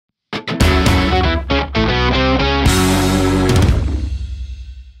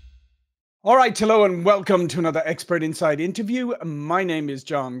All right, hello and welcome to another Expert Inside interview. My name is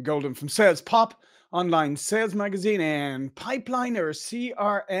John Golden from Sales Pop, online sales magazine, and Pipeliner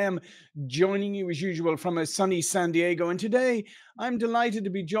CRM, joining you as usual from a sunny San Diego. And today I'm delighted to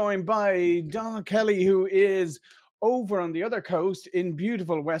be joined by Donna Kelly, who is over on the other coast in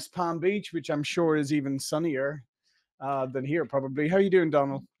beautiful West Palm Beach, which I'm sure is even sunnier than here, probably. How are you doing,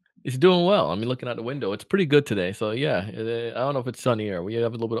 Donald? It's doing well. I mean, looking out the window, it's pretty good today. So yeah, I don't know if it's sunny or we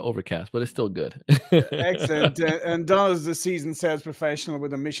have a little bit of overcast, but it's still good. Excellent. And Don is a seasoned sales professional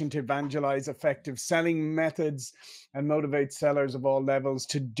with a mission to evangelize effective selling methods and motivate sellers of all levels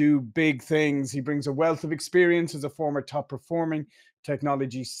to do big things. He brings a wealth of experience as a former top performing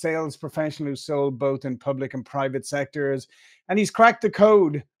technology sales professional who sold both in public and private sectors. And he's cracked the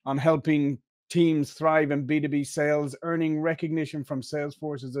code on helping teams thrive in B2B sales, earning recognition from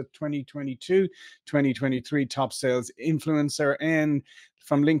Salesforce as a 2022 2023 top sales influencer, and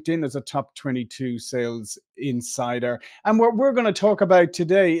from LinkedIn as a top 22 sales insider. And what we're going to talk about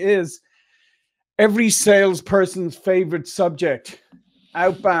today is every salesperson's favorite subject: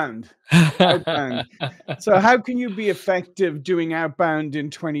 outbound. Outbound. So how can you be effective doing outbound in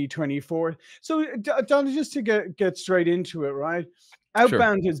 2024? So Donna, just to get straight into it, right? Sure.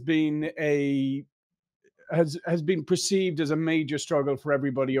 Outbound has been perceived as a major struggle for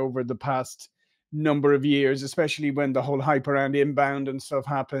everybody over the past number of years, especially when the whole hype around inbound and stuff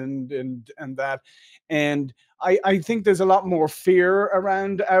happened and that. And I think there's a lot more fear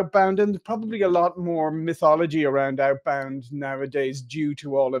around outbound and probably a lot more mythology around outbound nowadays due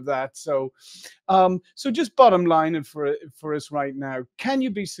to all of that. So just bottom line and for us right now, can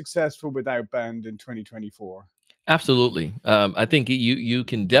you be successful with outbound in 2024? Absolutely. I think you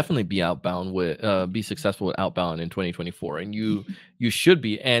can definitely be successful with outbound in 2024, and you should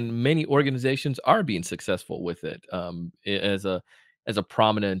be. And many organizations are being successful with it as a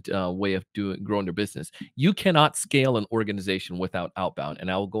prominent way of growing their business. You cannot scale an organization without outbound, and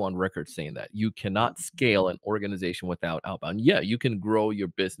I will go on record saying that you cannot scale an organization without outbound. Yeah, you can grow your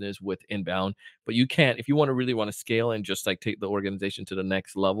business with inbound, but you can't if you really want to scale and just like take the organization to the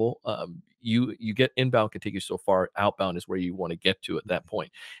next level. You get inbound can take you so far. Outbound is where you want to get to at that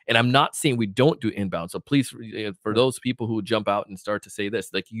point. And I'm not saying we don't do inbound. So please, for those people who jump out and start to say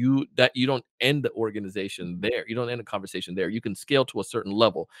this, like you don't end the organization there. You don't end the conversation there. You can scale to a certain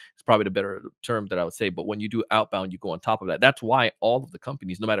level. It's probably the better term that I would say. But when you do outbound, you go on top of that. That's why all of the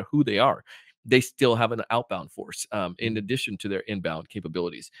companies, no matter who they are, they still have an outbound force in addition to their inbound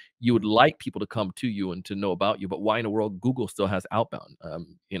capabilities. You would like people to come to you and to know about you, but why in the world Google still has outbound?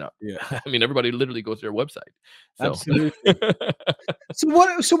 Yeah, I mean, everybody literally goes to their website. So, absolutely. So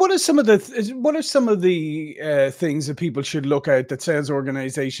what are some of the things that people should look at, that sales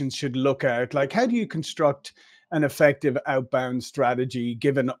organizations should look at? Like, how do you construct an effective outbound strategy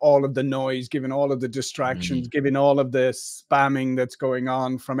given all of the noise, given all of the distractions, mm, given all of the spamming that's going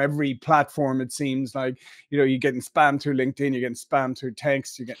on from every platform? It seems like, you're getting spammed through LinkedIn, you're getting spammed through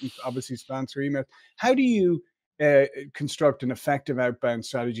text, you're getting obviously spammed through email. How do you construct an effective outbound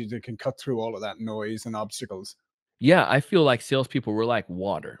strategy that can cut through all of that noise and obstacles? yeah, I feel like salespeople, we're like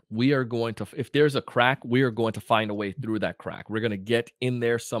water. We are going to, if there's a crack, we are going to find a way through that crack. We're going to get in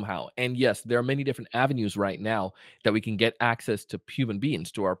there somehow. And yes, there are many different avenues right now that we can get access to human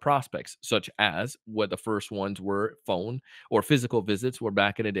beings, to our prospects, such as what the first ones were phone or physical visits were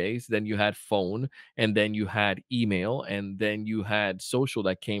back in the days. Then you had phone, and then you had email, and then you had social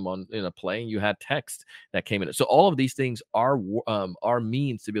that came on in a play, and you had text that came in. So all of these things are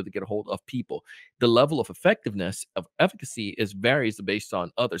means to be able to get a hold of people. The level of effectiveness of efficacy is varies based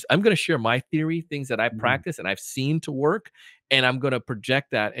on others. I'm going to share my theory, things that I Mhm. practice and I've seen to work, and I'm going to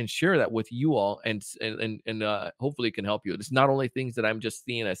project that and share that with you all, and hopefully it can help you. It's not only things that I'm just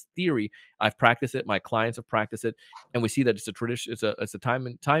seeing as theory. I've practiced it. My clients have practiced it, and we see that it's a tradition. It's a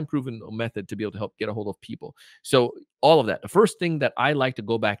time proven method to be able to help get a hold of people. So all of that. The first thing that I like to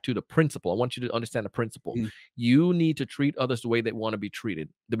go back to the principle. I want you to understand the principle. Mhm. You need to treat others the way they want to be treated.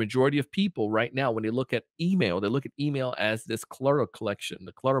 The majority of people right now, when they look at email, they look at email as this clutter collection,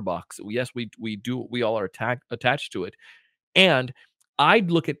 the clutter box. Yes, we all are attached to it. And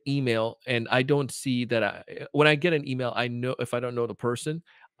I'd look at email and I don't see that when I get an email, I know if I don't know the person,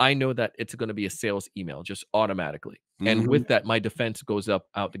 I know that it's going to be a sales email just automatically. And Mhm. with that, my defense goes up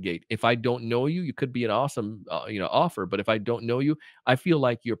out the gate. If I don't know you, you could be an awesome, offer. But if I don't know you, I feel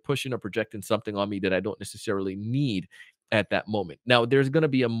like you're pushing or projecting something on me that I don't necessarily need at that moment. Now, there's going to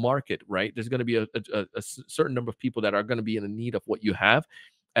be a market, right? There's going to be a certain number of people that are going to be in the need of what you have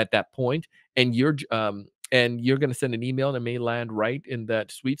at that point, and you're going to send an email and it may land right in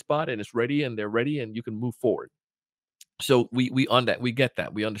that sweet spot and it's ready and they're ready and you can move forward. So we on that, we get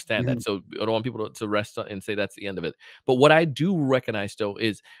that, we understand that. Mhm, So I don't want people to rest and say that's the end of it. But what I do recognize though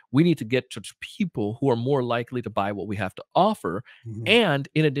is we need to get to people who are more likely to buy what we have to offer. mhm, And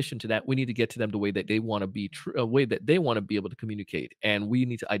in addition to that, we need to get to them the way that they want to be a way that they want to be able to communicate. And we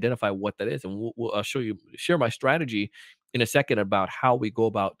need to identify what that is. And I'll share my strategy in a second about how we go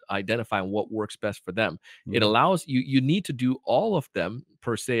about identifying what works best for them. It mhm. allows you need to do all of them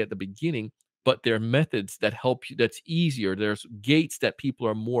per se at the beginning, but there are methods that help you, that's easier. There's gates that people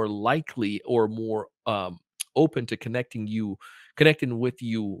are more likely or more open to connecting with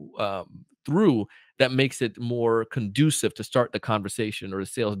you through, that makes it more conducive to start the conversation or the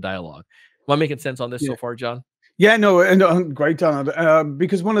sales dialogue. Am I making sense on this Yeah. so far, John? Yeah, no, and great, Donna.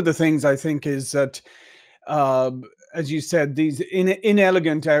 Because one of the things I think is that, as you said, these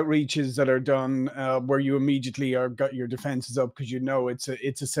inelegant outreaches that are done, where you immediately are got your defenses up because you know it's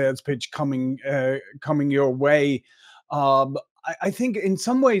a sales pitch coming your way. I think in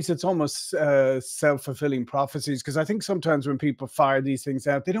some ways it's almost self-fulfilling prophecies, because I think sometimes when people fire these things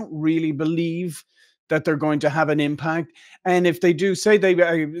out, they don't really believe that they're going to have an impact. And if they do, say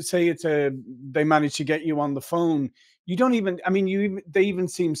say they manage to get you on the phone, you don't even, I mean, they even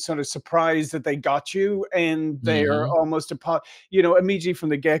seem sort of surprised that they got you, and they are Hmm. almost immediately from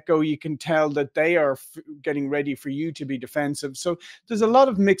the get-go you can tell that they are getting ready for you to be defensive. So there's a lot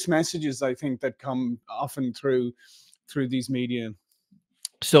of mixed messages, I think, that come often through these media.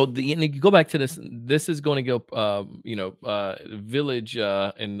 So and you go back to this. This is going to go, village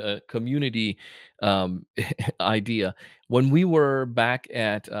and community idea. When we were back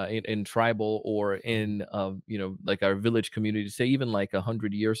at in tribal or in like our village community, say even like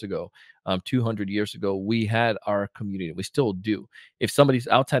 100 years ago, 200 years ago, we had our community. We still do. If somebody's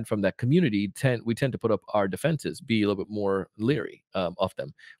outside from that community, we tend to put up our defenses, be a little bit more leery of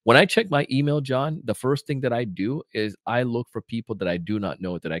them. When I check my email, John, the first thing that I do is I look for people that I do not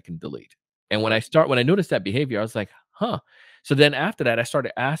know that I can delete. And Right. when I noticed that behavior, I was like, huh. So then after that, I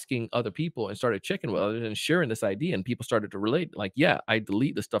started asking other people and started checking with others and sharing this idea. And people started to relate, like, yeah, I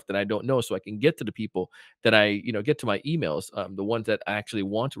delete the stuff that I don't know so I can get to the people that get to my emails, the ones that I actually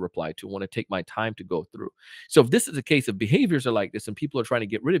want to reply to, want to take my time to go through. So if this is a case of behaviors are like this and people are trying to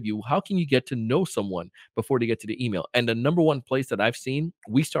get rid of you, how can you get to know someone before they get to the email? And the number one place that I've seen,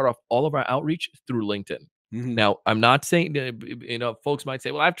 we start off all of our outreach through LinkedIn. Mhm. Now, I'm not saying that, folks might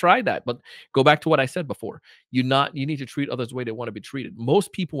say, well, I've tried that, but go back to what I said before. You need to treat others the way they want to be treated.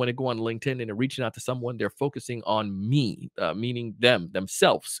 Most people, when they go on LinkedIn and they're reaching out to someone, they're focusing on me, meaning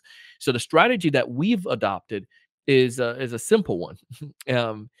themselves. So the strategy that we've adopted is a simple one. I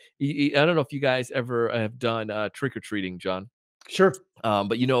don't know if you guys ever have done trick or treating, John. Sure.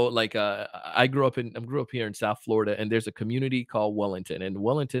 But like I grew up here in South Florida, and there's a community called Wellington. And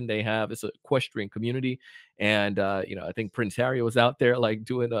Wellington, it's a equestrian community, and I think Prince Harry was out there like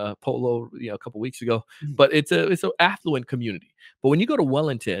doing a polo, a couple weeks ago. Mm. But it's an affluent community. But when you go to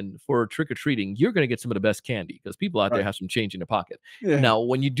Wellington for trick or treating, you're going to get some of the best candy because people out there Right. have some change in their pocket. Yeah. Now,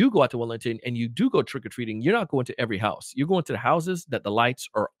 when you do go out to Wellington and you do go trick or treating, you're not going to every house. You're going to the houses that the lights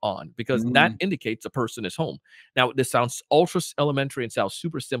are on because that Mhm. indicates a person is home. Now, this sounds ultra elementary and sounds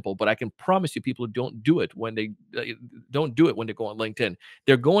super simple, but I can promise you, people don't do it when they don't do it when they go on LinkedIn.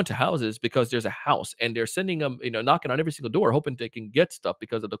 They're going to houses because there's a house, and they're sending them, knocking on every single door, hoping they can get stuff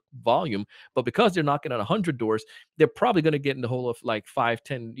because of the volume. But because they're knocking on 100 doors, they're probably going to get in the whole of like 5,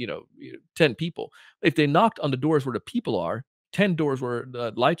 10, 10 people. If they knocked on the doors where the people are, 10 doors where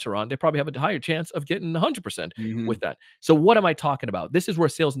the lights are on, they probably have a higher chance of getting 100% with Mhm. that. So what am I talking about? This is where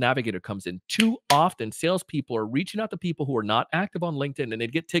Sales Navigator comes in. Too often, salespeople are reaching out to people who are not active on LinkedIn, and they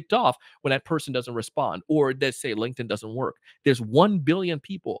get ticked off when that person doesn't respond, or they say LinkedIn doesn't work. There's 1 billion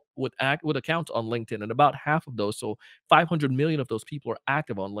people with accounts on LinkedIn, and about half of those, so 500 million of those people, are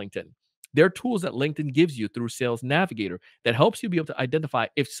active on LinkedIn. There are tools that LinkedIn gives you through Sales Navigator that helps you be able to identify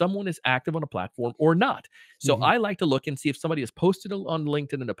if someone is active on a platform or not. So Mhm. I like to look and see if somebody has posted on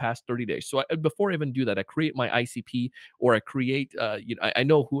LinkedIn in the past 30 days. So before I even do that, I create my ICP, or I create, I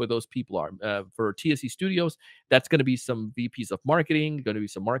know who those people are. For TSE Studios, that's going to be some VPs of marketing, going to be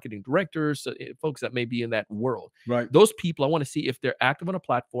some marketing directors, folks that may be in that world. Right. Those people, I want to see if they're active on a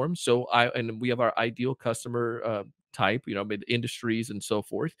platform. And we have our ideal customer type, maybe industries and so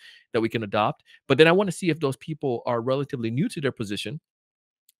forth that we can adopt. But then I want to see if those people are relatively new to their position,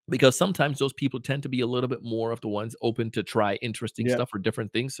 because sometimes those people tend to be a little bit more of the ones open to try interesting Yeah. stuff or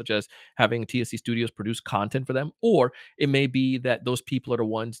different things, such as having TSC Studios produce content for them, or it may be that those people are the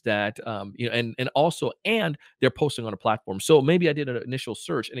ones that and also and they're posting on a platform. So maybe I did an initial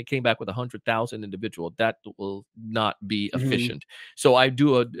search and it came back with 100,000 individual. That will not be Mhm. efficient. So I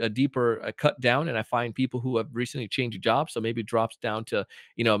do a deeper cut down, and I find people who have recently changed jobs. So maybe it drops down to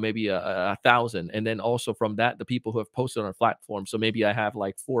maybe a thousand, and then also from that, the people who have posted on our platform. So maybe I have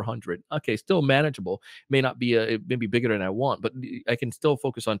like 400. Okay, still manageable. May not be it may be bigger than I want, but I can still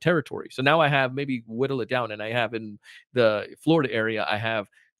focus on territory. So now I have maybe whittle it down, and I have in the Florida area, I have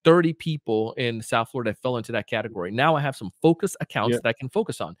 30 people in South Florida that fell into that category. Now I have some focus accounts Yeah. that I can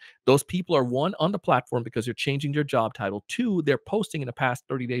focus on. Those people are, one, on the platform because they're changing their job title. Two, they're posting in the past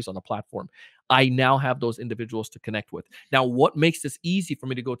 30 days on the platform. I now have those individuals to connect with. Now, what makes this easy for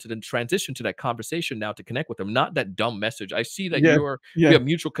me to go to the transition to that conversation now to connect with them? Not that dumb message. I see that Yeah. we Yeah. have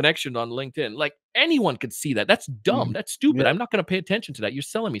mutual connection on LinkedIn. Like, anyone could see that. That's dumb. Mhm. That's stupid. Yeah. I'm not going to pay attention to that. You're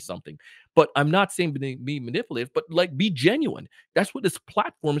selling me something. But I'm not saying be manipulative, but like, be genuine. That's what this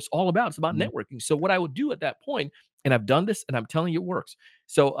platform is all about. It's about Mhm. networking. So what I would do at that point, and I've done this and I'm telling you it works.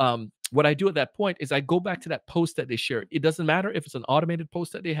 So what I do at that point is I go back to that post that they shared. It doesn't matter if it's an automated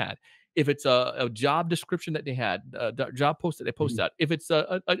post that they had, if it's a job description that they had, the job post that they Mhm. posted out, if it's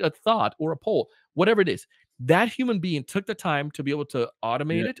a thought or a poll, whatever it is, that human being took the time to be able to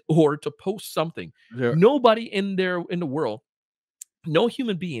automate Yeah. it or to post something. Sure. Nobody in the world, no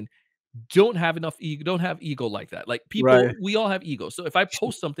human being don't have ego like that. Like, Right. people, we all have ego. So if I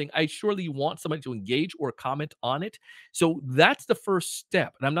post something, I surely want somebody to engage or comment on it. So that's the first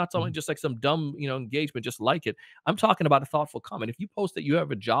step. And I'm not talking Mhm. just like some dumb, engagement, just like it. I'm talking about a thoughtful comment. If you post that you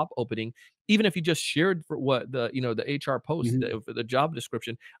have a job opening, even if you just shared for what the HR post, Mhm. for the job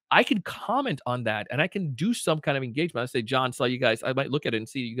description, I can comment on that and I can do some kind of engagement. I say, John, saw you guys. I might look at it and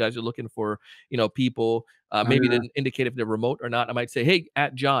see you guys are looking for, people. Maybe it Uh, didn't indicate if they're remote or not. I might say, "Hey,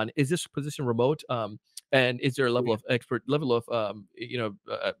 at John, is this position remote? And is there a yeah. level of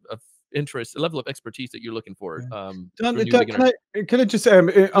of interest, a level of expertise that you're looking for Yeah. for Don, new beginners?" can I just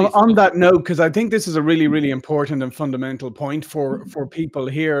Please, on go. that note, because I think this is a really, really important and fundamental point for people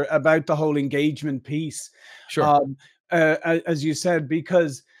here about the whole engagement piece. Sure. Um, as you said,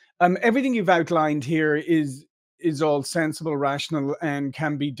 because everything you've outlined here is all sensible, rational, and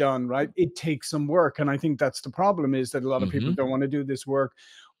can be done. Right? It takes some work, and I think that's the problem, is that a lot of people Hmm. don't want to do this work.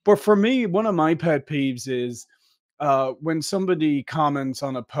 But for me, one of my pet peeves is when somebody comments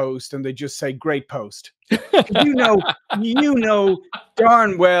on a post and they just say "great post." You know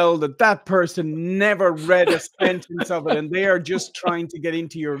darn well that that person never read a sentence of it, and they are just trying to get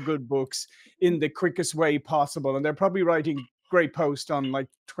into your good books in the quickest way possible, and they're probably writing great post on like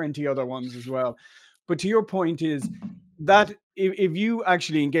 20 other ones as well. But to your point is that if you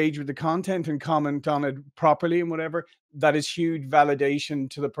actually engage with the content and comment on it properly and whatever, that is huge validation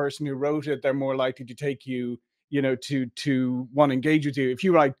to the person who wrote it. They're more likely to take you, to want to engage with you. If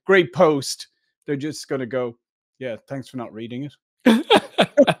you write great post, they're just going to go, yeah, thanks for not reading it.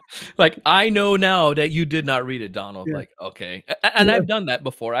 Like, I know now that you did not read it, Donald. Yeah. Like, okay, and Yeah. I've done that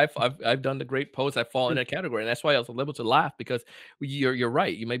before. I've done the great post. I fall in a category, and that's why I was able to laugh, because you're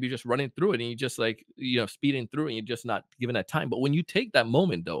right. You may be just running through it, and you just like speeding through, and you're just not giving that time. But when you take that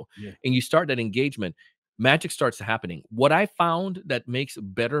moment though, Yeah. and you start that engagement, magic starts happening. What I found that makes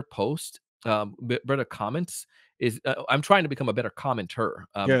better posts, better comments, is I'm trying to become a better commenter,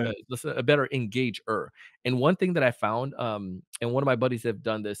 Yeah. a better engager. And one thing that I found, and one of my buddies have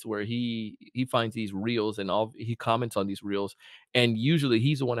done this, where he finds these reels and he comments on these reels, and usually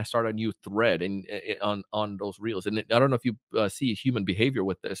he's the one that start a new thread and on those reels. And I don't know if you see human behavior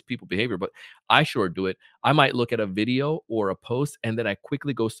with this, people behavior, but I sure do it. I might look at a video or a post, and then I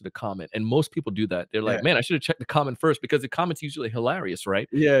quickly goes to the comment. And most people do that. They're like, Yeah. "Man, I should have checked the comment first," because the comment's usually hilarious, right?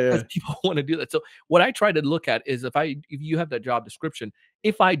 Yeah. Because Yeah. people want to do that. So what I try to look at is, if you have that job description,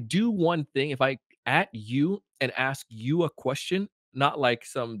 if I do one thing, if I at you and ask you a question, not like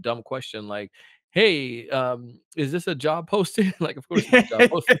some dumb question like, "Hey, is this a job posting?" Like, of course it's a job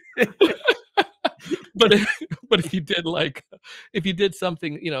posting. But but if you did like, if you did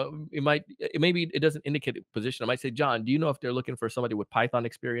something, maybe it doesn't indicate a position. I might say, John, do you know if they're looking for somebody with Python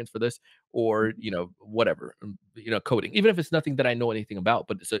experience for this, or whatever, coding, even if it's nothing that I know anything about.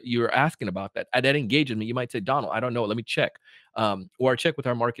 But so you're asking about that, that engages me. You might say, Donald, I don't know, let me check, or check with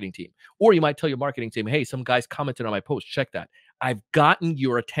our marketing team, or you might tell your marketing team, hey, some guys commented on my post, check that. I've gotten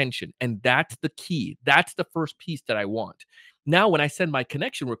your attention, and that's the key. That's the first piece that I want. Now, when I send my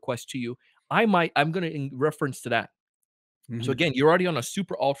connection request to you, I'm going to reference to that. So Mhm. again, you're already on a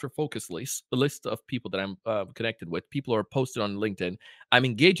super ultra focused list of people that I'm connected with. People are posted on LinkedIn. I'm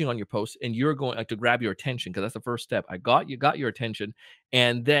engaging on your posts, and you're going to grab your attention because that's the first step. I got your attention,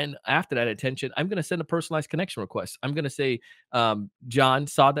 and then after that attention, I'm going to send a personalized connection request. I'm going to say, John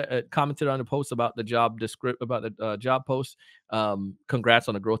saw that commented on the post about the job about the job post. Congrats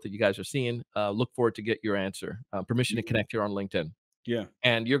on the growth that you guys are seeing. Look forward to get your answer. Permission to Mhm. connect here on LinkedIn, Yeah.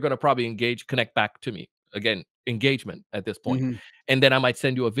 and you're going to probably connect back to me again. Engagement at this point. Mhm. And then I might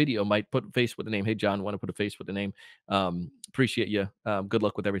send you a video, might put a face with the name. Hey, John, want to put a face with the name. Appreciate you. Good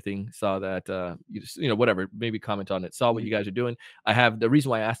luck with everything. Saw that, whatever, maybe comment on it. Saw what Mhm. you guys are doing. I have the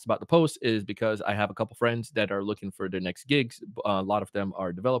reason why I asked about the post is because I have a couple friends that are looking for their next gigs. A lot of them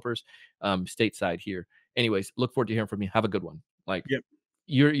are developers, stateside here. Anyways, look forward to hearing from you. Have a good one. Like, Yep.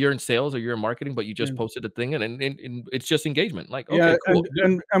 you're in sales or you're in marketing, but you Yeah. just posted a thing, and it's just engagement. Like, Yeah, okay, cool.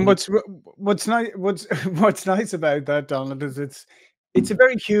 and Mhm. what's nice what's nice about that, Donald, is it's a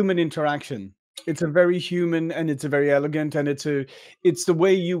very human interaction. It's a very human, and it's a very elegant, and it's the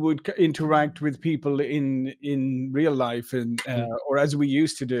way you would interact with people in real life, and Mhm. or as we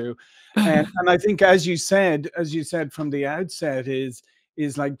used to do, and I think as you said from the outset, is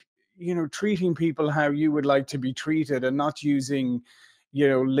like, treating people how you would like to be treated, and not using,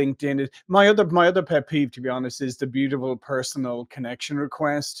 LinkedIn. My other pet peeve, to be honest, is the beautiful personal connection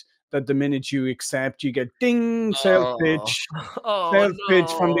request that the minute you accept, you get ding, Oh. Oh, sales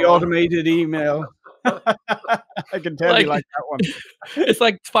pitch from the no. automated email. I can tell you Like, like that one. it's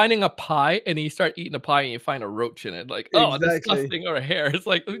like finding a pie, and you start eating a pie, and you find a roach in it, like, "Oh, Exactly. disgusting," or a hair. It's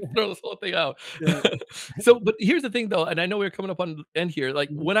like, "Let me throw this whole thing out." Yeah. So, but here's the thing, though, and I know we're coming up on the end here, like,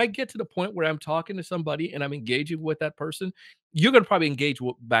 Mhm. when I get to the point where I'm talking to somebody and I'm engaging with that person, you're gonna probably engage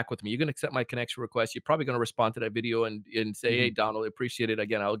back with me. You're gonna accept my connection request. You're probably gonna respond to that video and say, "Hey, Mhm. Donald, appreciate it.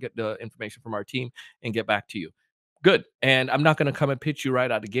 Again, I'll get the information from our team and get back to you." Good, and I'm not gonna come and pitch you right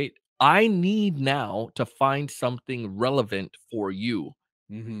out the gate. I need now to find something relevant for you.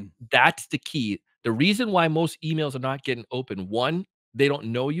 Mhm. That's the key. The reason why most emails are not getting open, 1, they don't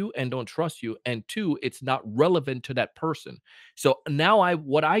know you and don't trust you, and 2, it's not relevant to that person. So now I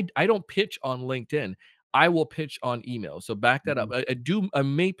don't pitch on LinkedIn. I will pitch on email. So back that up. Mhm. I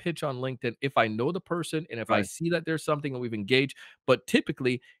may pitch on LinkedIn if I know the person and if I Right. see that there's something and we've engaged, but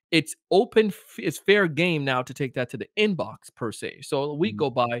typically it's it's fair game now to take that to the inbox per se. So a week Mhm. go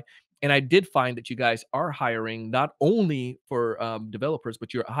by, and I did find that you guys are hiring not only for developers,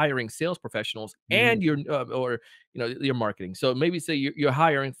 but you're hiring sales professionals Mhm. and your marketing. So maybe say you're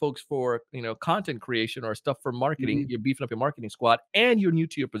hiring folks for content creation or stuff for marketing. Mhm. You're beefing up your marketing squad, and you're new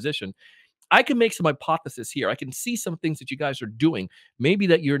to your position. I can make some hypothesis here. I can see some things that you guys are doing. Maybe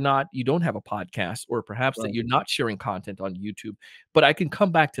that you don't have a podcast, or perhaps that Right. you're not sharing content on YouTube. But I can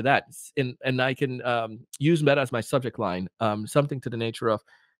come back to that, and I can use that as my subject line. Something to the nature of,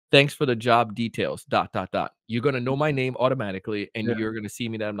 "Thanks for the job details. Dot dot dot." You're gonna know my name automatically, and Yeah. you're gonna see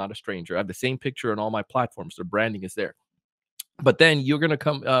me that I'm not a stranger. I have the same picture on all my platforms. The branding is there. But then you're gonna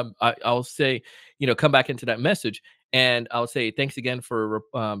come. I'll say, come back into that message, and I'll say, "Thanks again for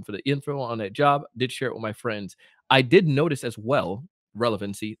the info on that job. Did share it with my friends. I did notice as well,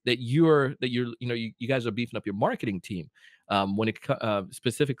 relevancy, that you guys are beefing up your marketing team,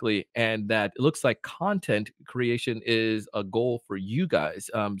 specifically, and that it looks like content creation is a goal for you guys.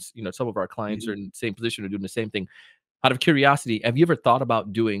 Some of our clients are Mhm. in the same position, are doing the same thing. Out of curiosity, have you ever thought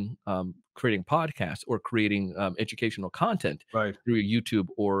about creating podcasts or creating educational content Right. through YouTube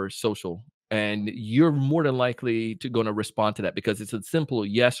or social? And you're more than likely to going to respond to that because it's a simple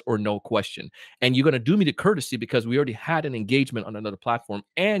yes or no question. And you're going to do me the courtesy because we already had an engagement on another platform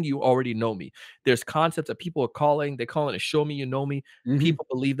and you already know me. There's concepts that people are calling, they're calling it show me you know me. Mhm. People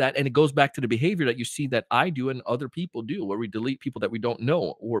believe that. And it goes back to the behavior that you see that I do and other people do, where we delete people that we don't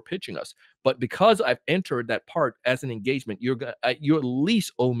know who are pitching us. But because I've entered that part as an engagement, you at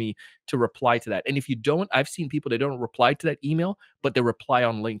least owe me to reply to that. And if you don't, I've seen people that don't reply to that email, but they reply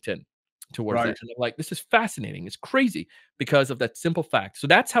on LinkedIn towards Right. that. And I'm like, this is fascinating. It's crazy because of that simple fact. So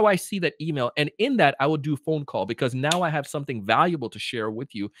that's how I see that email. And in that, I will do phone call because now I have something valuable to share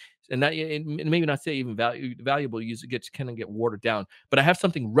with you. And that, and maybe not say even valuable, use it gets kind of get watered down, but I have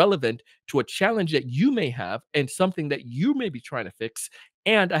something relevant to a challenge that you may have and something that you may be trying to fix.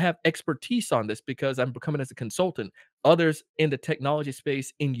 And I have expertise on this because I'm becoming as a consultant. Others in the technology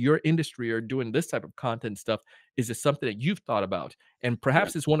space in your industry are doing this type of content stuff. Is this something that you've thought about? And Yeah.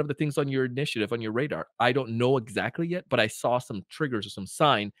 perhaps it's one of the things on your initiative, on your radar. I don't know exactly yet, but I saw some triggers or some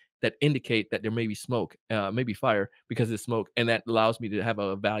sign that indicate that there may be smoke, maybe fire because of smoke, and that allows me to have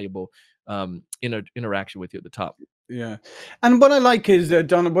a valuable interaction with you at the top. Yeah. And what I like is,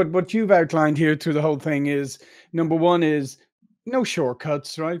 Donna, what you've outlined here through the whole thing is, number one is no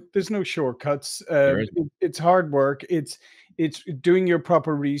shortcuts, right? There's no shortcuts. There is. It's hard work. It's doing your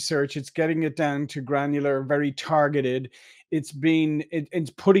proper research. It's getting it down to granular, very targeted. It's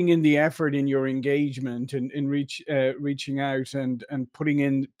putting in the effort in your engagement and in reaching out and putting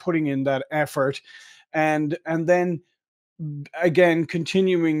in that effort, and then again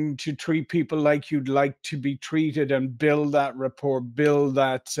continuing to treat people like you'd like to be treated and build that rapport, build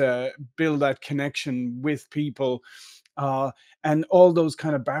that connection with people, uh and all those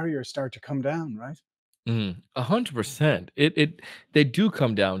kind of barriers start to come down, right? 100%. They do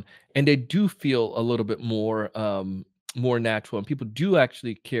come down, and they do feel a little bit more natural, and people do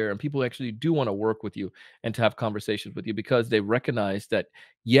actually care, and people actually do want to work with you and to have conversations with you because they recognize that,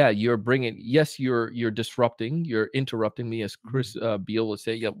 yeah, you're disrupting, you're interrupting me, as Mhm. Chris Beal would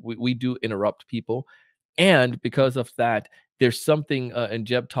say. Yeah, we do interrupt people, and because of that, there's something, and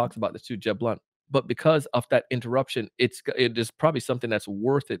Jeb talks about this too, Jeb Blunt. But because of that interruption, it is probably something that's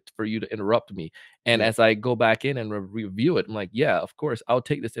worth it for you to interrupt me. And Yeah. as I go back in and review it, I'm like, yeah, of course, I'll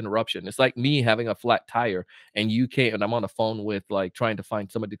take this interruption. It's like me having a flat tire and you can't, and I'm on the phone with like trying to find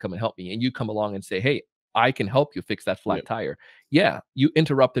somebody to come and help me. And you come along and say, hey, I can help you fix that Yeah. flat tire. Yeah, you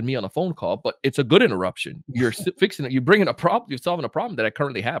interrupted me on a phone call, but it's a good interruption. You're fixing it. You're bringing a problem. You're solving a problem that I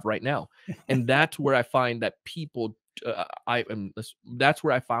currently have right now. And that's where I find that people, I am, that's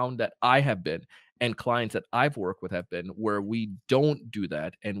where I found that I have been and clients that I've worked with have been where we don't do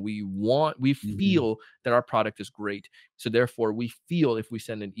that and we Mhm. feel that our product is great. So therefore we feel if we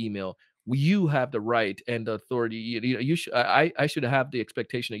send an email, you have the right and the authority. You should, I should have the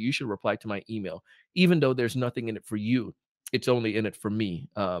expectation that you should reply to my email, even though there's nothing in it for you. It's only in it for me,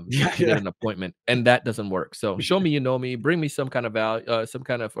 Yeah, to get yeah. an appointment, and that doesn't work. So show me you know me, bring me some kind of value, some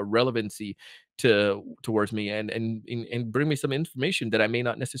kind of a relevancy towards me, and bring me some information that I may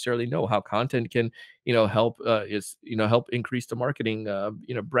not necessarily know. How content can help help increase the marketing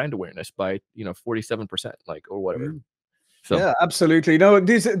brand awareness by 47%, like, or whatever. Mm. So Yeah, absolutely. No,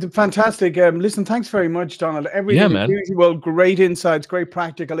 this is fantastic. Listen, thanks very much, Donald. yeah, Everything as man. usual, great insights, great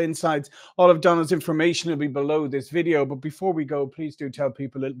practical insights. All of Donald's information will be below this video. But before we go, please do tell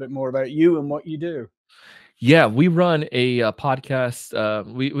people a little bit more about you and what you do. Yeah, we run a, podcast.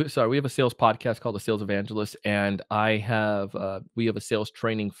 We have a sales podcast called the Sales Evangelist, and we have a sales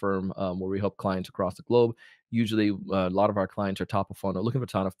training firm, where we help clients across the globe. Usually, a lot of our clients are top of funnel, looking for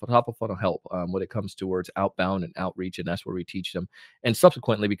top of funnel help, when it comes towards outbound and outreach, and that's where we teach them. And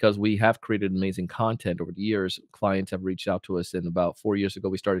subsequently, because we have created amazing content over the years, clients have reached out to us. And about 4 years ago,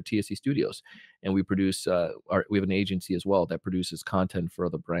 we started TSC Studios, and we have an agency as well that produces content for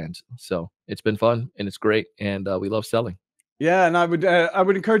other brands. So it's been fun and it's great, and we love selling. Yeah, and I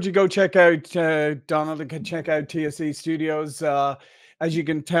would encourage you to go check out Donald and can check out TSE Studios. As you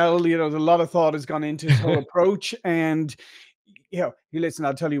can tell, a lot of thought has gone into his whole approach, and listen.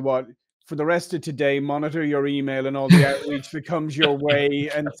 I'll tell you what. For the rest of today, monitor your email and all the outreach that comes your way,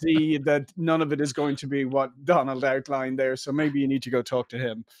 and see that none of it is going to be what Donald outlined there. So maybe you need to go talk to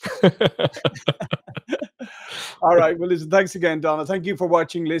him. All right. Well, listen. Thanks again, Donald. Thank you for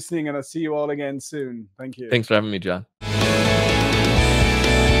watching, listening, and I'll see you all again soon. Thank you. Thanks for having me, John.